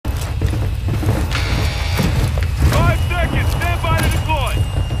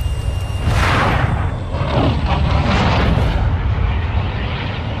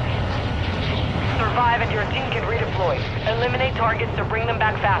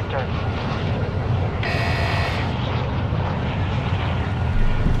faster.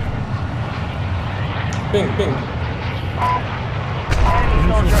 Ping, ping.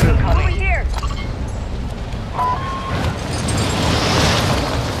 Enemy soldier incoming. Over here.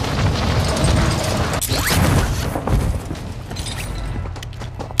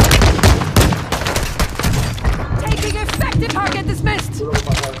 Taking effective target dismissed.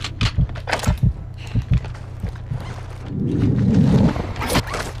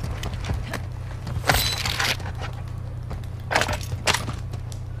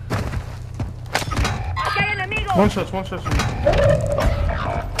 One shot, one shot.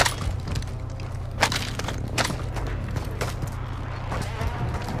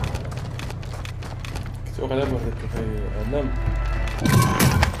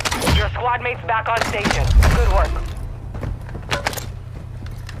 Your squad mates back on station. Good work.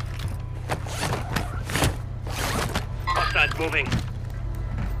 Hostiles moving.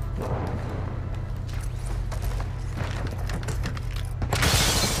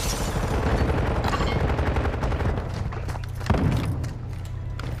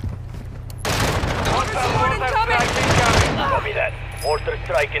 Copy that. Mortar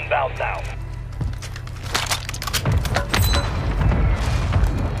strike inbound now.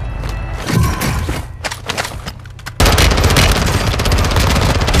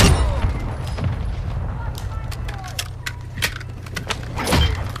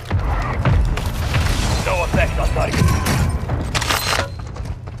 No effect on target.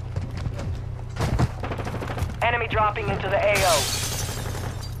 Enemy dropping into the AO.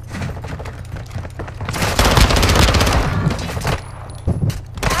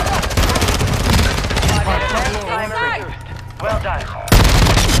 Well done.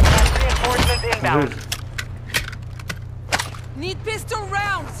 Reinforcements inbound. Need pistol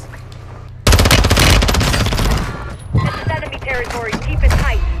rounds. This is enemy territory. Keep it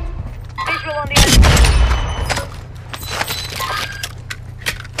tight. Visual on the enemy.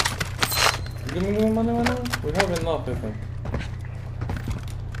 We have enough, I think.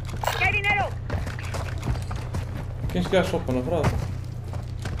 Getting it up. Quem chegar a shoppa na frase?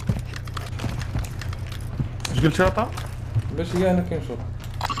 ايش قلت شاطع؟ باش هي انا كاين شوط.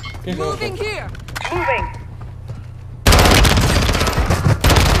 كاين شوط. Moving here. Moving.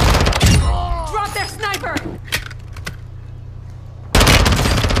 Drop their sniper.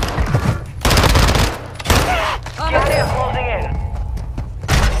 Gas is closing in.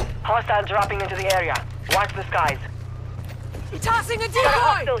 Hostile dropping into the area. Watch the skies. Tossing a Got a decoy.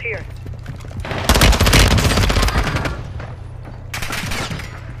 hostile here.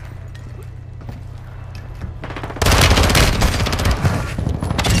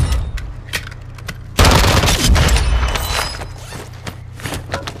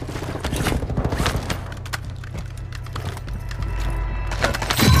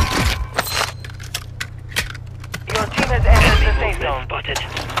 Your team has entered the safe zone. Spotted.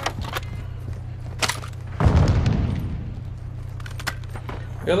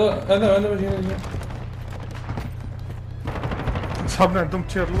 يلا انا باجي نجي. اصحابنا عندهم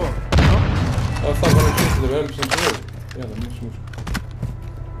تير لور. صافي انا كنت دابا باش نشوف. يلا مش مشكل.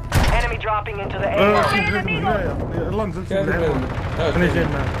 Enemy dropping into the AO. يلا نزلت كاين انا جاي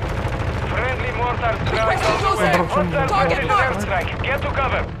معاك. Friendly mortar strike on the way. Target marked. Airstrike. Get to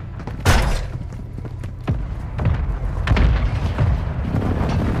cover.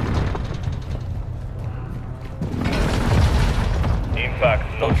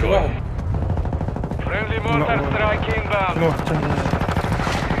 Impact. طب شو واحد؟ Friendly mortar strike inbound. شنو واحد ثاني؟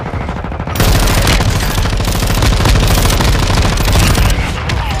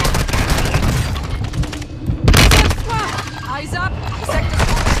 Eyes up. Sector.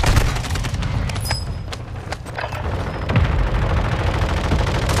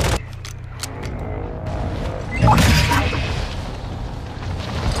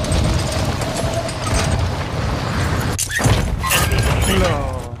 لا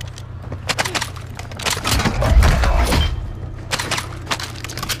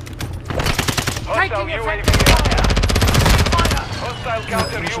Hostile UAV. Hostile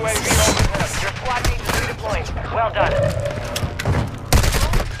counter UAV overhead. Your squad needs to redeploy. Well done.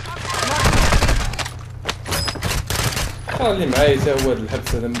 خلي معايا تا هو هاد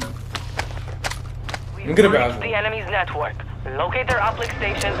الحبس هذا. We've نقرب breached عافية. the enemy's network. Locate their uplink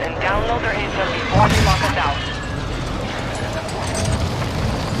stations and download their intel before they lock us out.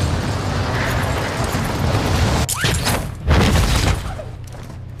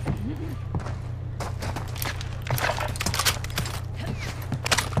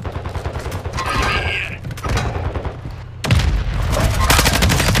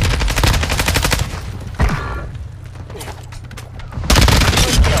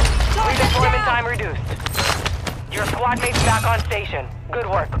 Good kill. time reduced. Your squad mates back on station. Good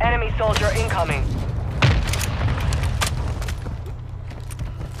work. Enemy soldier incoming.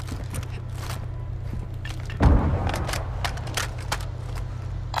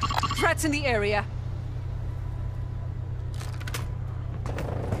 Threats in the area.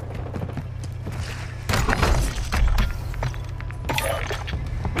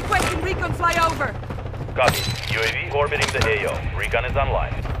 Requesting recon flyover. Copy. UAV orbiting the AO. Recon is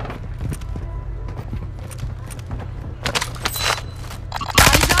online.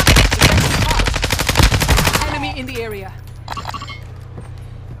 Eyes up. Detecting hot. Enemy in the area.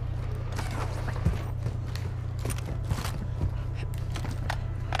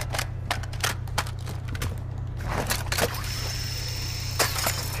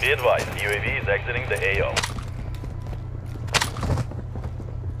 Be advised, UAV is exiting the AO.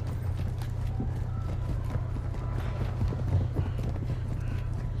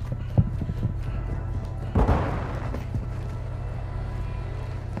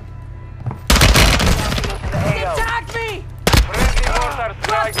 Attack me! Friendly mortar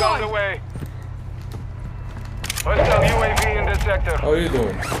strike Left on the one. way. Hostile UAV in this sector. How are you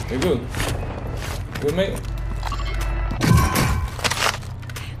doing? You good? Good, mate?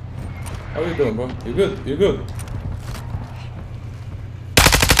 How are you doing, bro? You good? You good?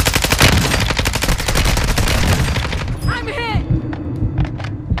 I'm hit!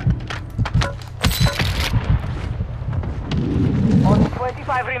 Only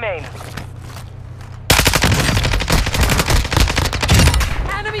 25 remain.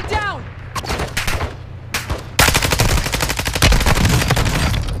 Enemy down!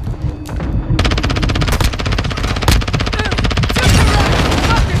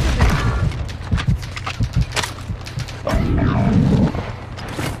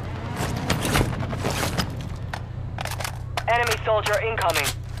 Enemy soldier incoming.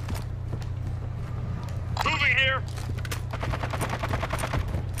 Moving here.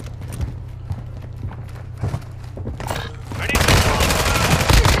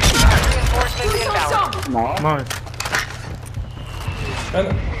 Reinforcements inbound. نايس.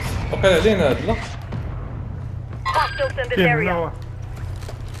 أنا وقع علينا هاد لا Hostiles in this كاين area. هنا واحد.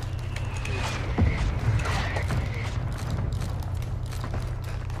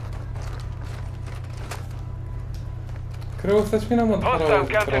 كروسات فينا ما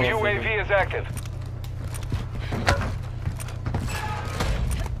Hostile counter UAV is active.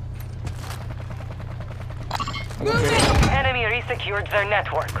 Moving! Enemy resecured their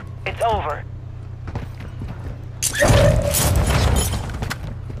network. It's over.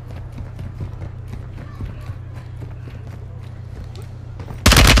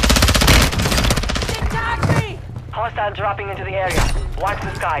 Attack me! Hostile dropping into the area. Watch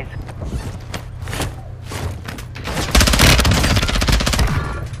the skies.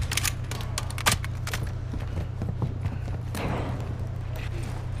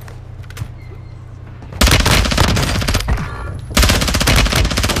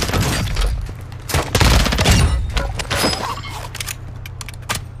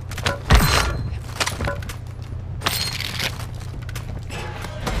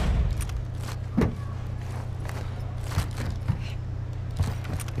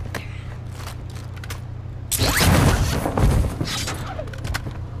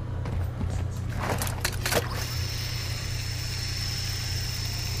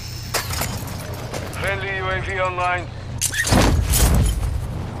 Friendly UAV online.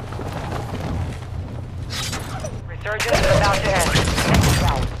 Resurgence is about to end. Next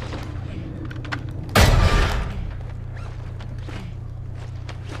round.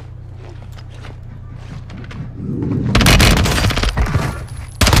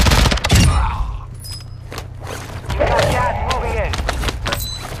 You got gas moving in.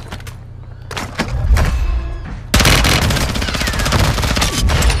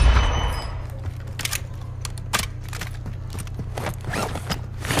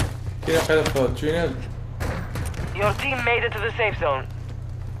 كاين قاعدة في التوينات. Your team made it to the safe zone.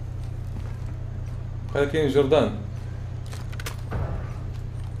 هذا كاين جردان.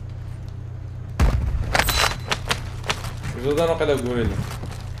 جردان وقيلا غوريلا.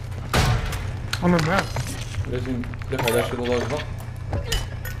 أنا معاك. لازم ندافع على شي ضربة.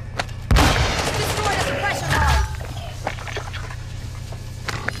 Destroy the suppression line!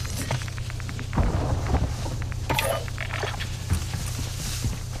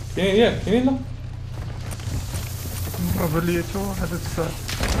 كاينين ياك كاينين لا بليتو هذا الساعة.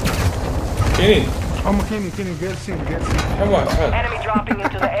 كاينين هما كاينين جالسين. شحال واحد شحال Enemy dropping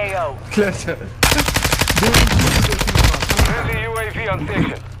into the AO. ثلاثة. Friendly UAV on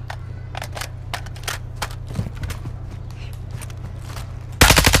station.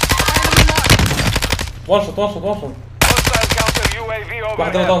 Enemy marked! وان شوت وان شوت وان شوت. Hostile counter UAV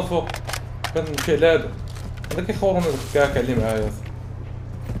واحد overhead. رمضان فوق. كان مشي لهذا. هذا كيخوروني الكاكا اللي معايا.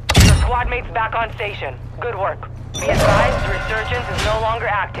 Your squad mates back on station. Good work. Be advised, resurgence is no longer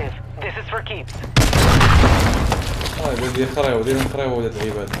active. This is for keeps. دير خريوه دير خريوه ولاد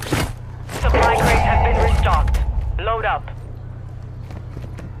العباد. Supply crates have been restocked. Load up.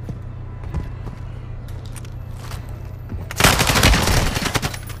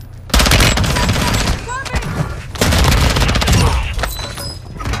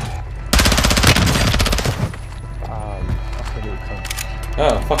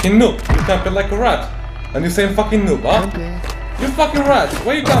 Fucking noob. You camping like a rat. And you saying fucking noob, huh? You fucking rat.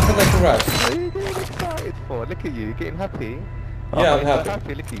 Why you camping like a rat? What are you getting excited for? Look at you, you're getting happy. Yeah, I'm you're happy. So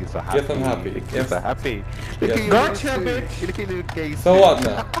happy. Look at you, so happy. Yes, I'm happy. You're Yes. so happy. Yes. Look at you, Gotcha, bitch. Look at you, gay. So what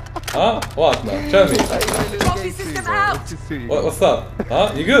now? Huh? What now? Tell me. Trophy system out. What's up? Huh?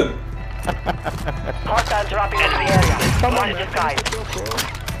 You good? Hostiles dropping into the area. Watch this, guys.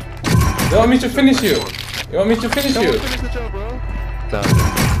 You want me to finish you? You want me to finish you? Finish the job, bro.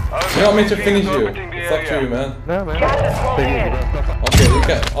 You want me to finish you? It's up to you, man. No, man. Gas is rolling in. Okay, you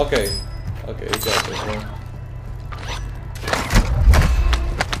can. Okay. Okay, you got this, man.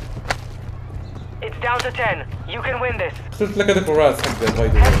 It's down to 10. You can win this. قلت لك هذاك الراس حق باي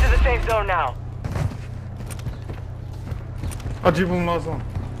ذا Head واي. to the safe zone now. اجيبهم لازم.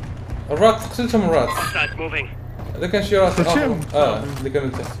 الرات قتلتهم الرات. Hostiles moving. هذا كان شي راس قتلتهم؟ اللي كانوا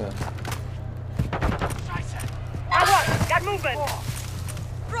تحت. Got movement.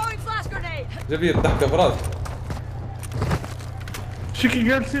 Throwing flash grenade. جاب لي الضحكه في راسي. شيكي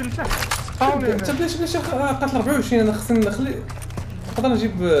جالس لتحت. سباوني انت هنا. بلاش قتل 24 انا خصني نخلي نقدر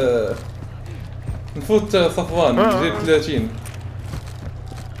نجيب نفوت صفوان نجيب 30.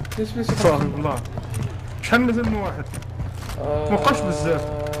 ليش صاحب الله. شحال مازال من واحد؟ مابقاش بزاف.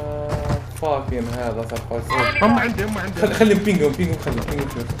 فاكين هذا صافي. هم عندي خليهم بينغهم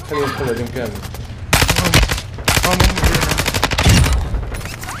خليهم عليهم كامل.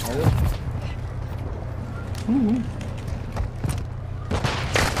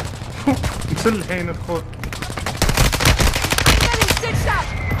 مسلحين الخوت. Getting stitched up.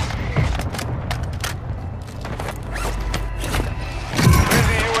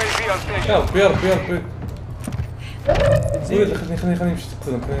 Friendly UAV on station. يلا ويلي خليني نمشي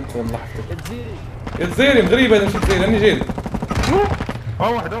نقتلهم لحظتك. يا تزيري غريبة انا مشيت تزيري انا جيت.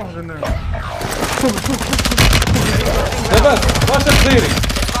 واحد هنا. لاباس واش تزيري.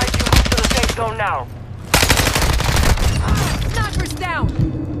 Advise you move to the safe zone now. Snipers down.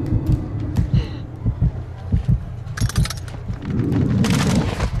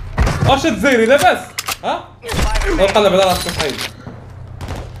 واش تزيري لاباس ها؟ نقلب على راسك حي.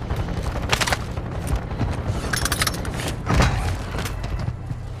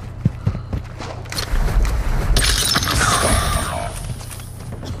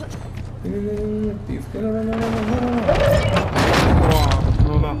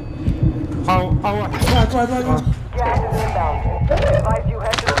 واحد. Gas is inbound. Advise you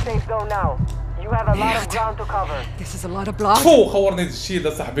head to the safe zone now. You have a lot of ground to cover. This is a lot of blood. فو خورني الشيء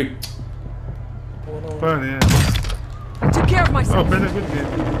ده صاحبي. ثاني. Took care of myself. بعد قلت لي.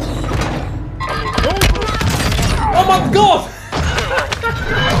 او ماي جاد.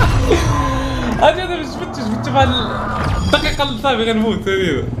 انا مش شفت مع الدقيقة اللي صافي غنموت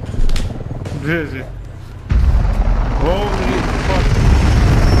تقريبا. جي.